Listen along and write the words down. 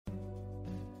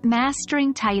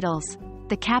Mastering Titles,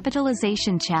 the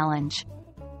Capitalization Challenge.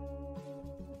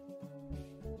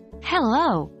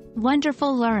 Hello,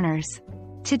 wonderful learners.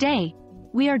 Today,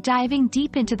 we are diving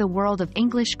deep into the world of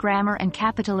English grammar and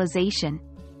capitalization,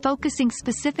 focusing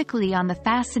specifically on the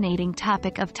fascinating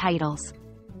topic of titles.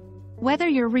 Whether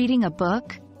you're reading a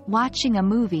book, watching a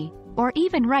movie, or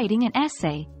even writing an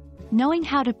essay, knowing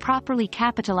how to properly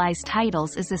capitalize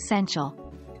titles is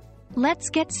essential. Let's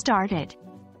get started.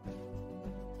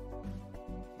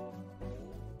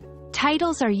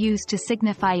 Titles are used to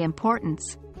signify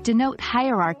importance, denote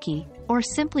hierarchy, or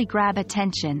simply grab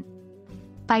attention.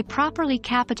 By properly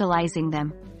capitalizing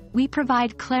them, we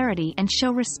provide clarity and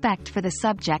show respect for the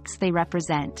subjects they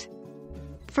represent.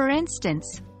 For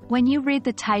instance, when you read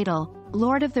the title,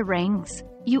 Lord of the Rings,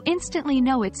 you instantly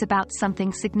know it's about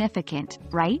something significant,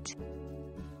 right?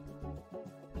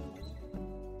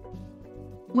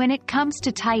 When it comes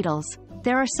to titles,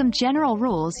 there are some general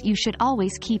rules you should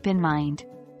always keep in mind.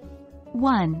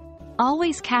 1.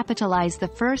 Always capitalize the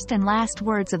first and last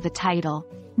words of the title,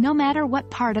 no matter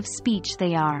what part of speech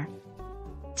they are.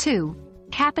 2.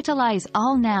 Capitalize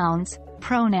all nouns,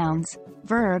 pronouns,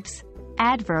 verbs,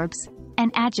 adverbs,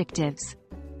 and adjectives.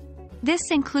 This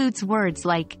includes words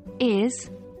like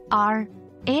is, are,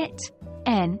 it,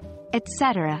 and,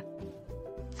 etc.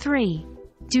 3.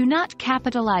 Do not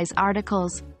capitalize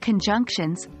articles,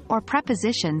 conjunctions, or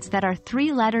prepositions that are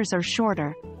 3 letters or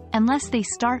shorter, unless they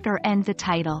start or end the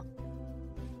title.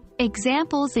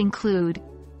 Examples include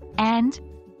and,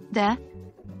 the,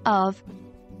 of,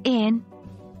 in,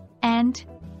 and,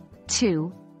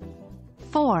 to.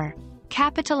 4.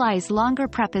 Capitalize longer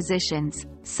prepositions,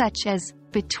 such as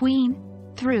between,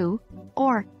 through,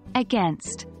 or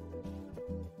against.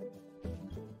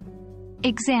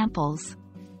 Examples.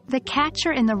 The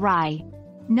Catcher in the Rye.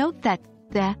 Note that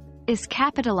the is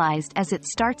capitalized as it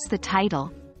starts the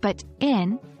title, but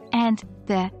in and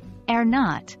the are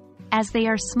not, as they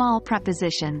are small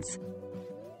prepositions.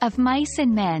 Of Mice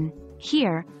and Men,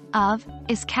 here, of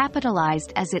is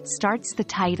capitalized as it starts the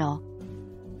title.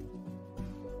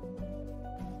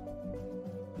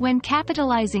 When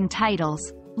capitalizing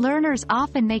titles, learners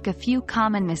often make a few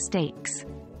common mistakes.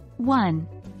 1.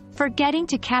 Forgetting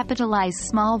to capitalize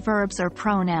small verbs or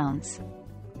pronouns.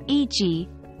 E.g.,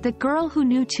 the girl who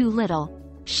knew too little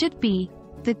should be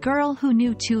the girl who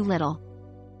knew too little.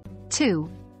 2.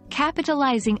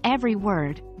 Capitalizing every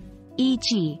word.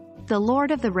 E.g., the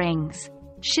Lord of the Rings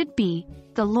should be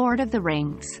the Lord of the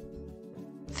Rings.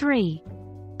 3.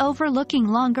 Overlooking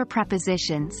longer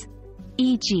prepositions.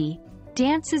 E.g.,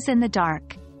 dances in the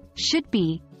dark should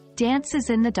be dances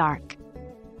in the dark.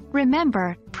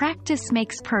 Remember, practice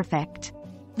makes perfect.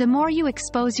 The more you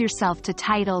expose yourself to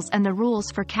titles and the rules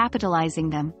for capitalizing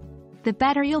them, the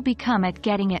better you'll become at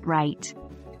getting it right.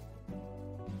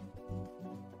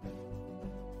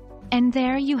 And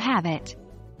there you have it.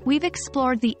 We've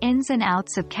explored the ins and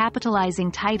outs of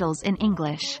capitalizing titles in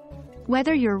English.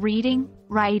 Whether you're reading,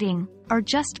 writing, or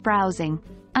just browsing,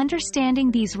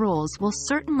 understanding these rules will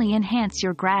certainly enhance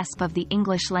your grasp of the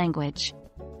English language.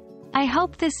 I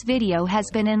hope this video has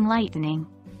been enlightening.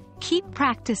 Keep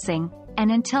practicing, and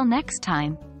until next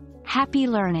time, happy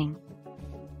learning!